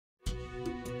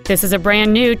This is a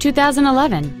brand new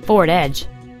 2011 Ford Edge.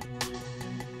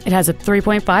 It has a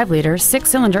 3.5-liter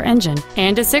six-cylinder engine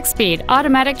and a 6-speed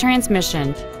automatic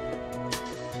transmission.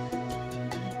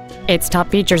 Its top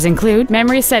features include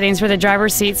memory settings for the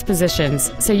driver's seat's positions,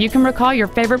 so you can recall your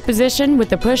favorite position with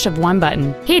the push of one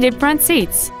button, heated front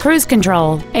seats, cruise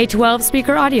control, a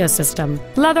 12-speaker audio system,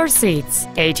 leather seats,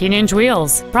 18-inch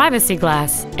wheels, privacy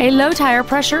glass, a low tire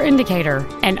pressure indicator,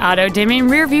 an auto-dimming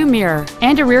rear-view mirror,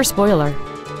 and a rear spoiler.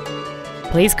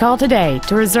 Please call today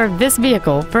to reserve this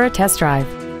vehicle for a test drive.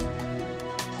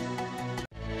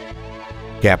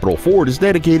 Capital Ford is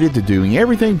dedicated to doing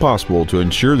everything possible to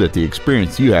ensure that the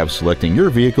experience you have selecting your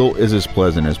vehicle is as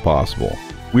pleasant as possible.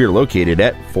 We are located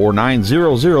at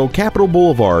 4900 Capital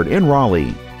Boulevard in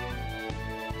Raleigh.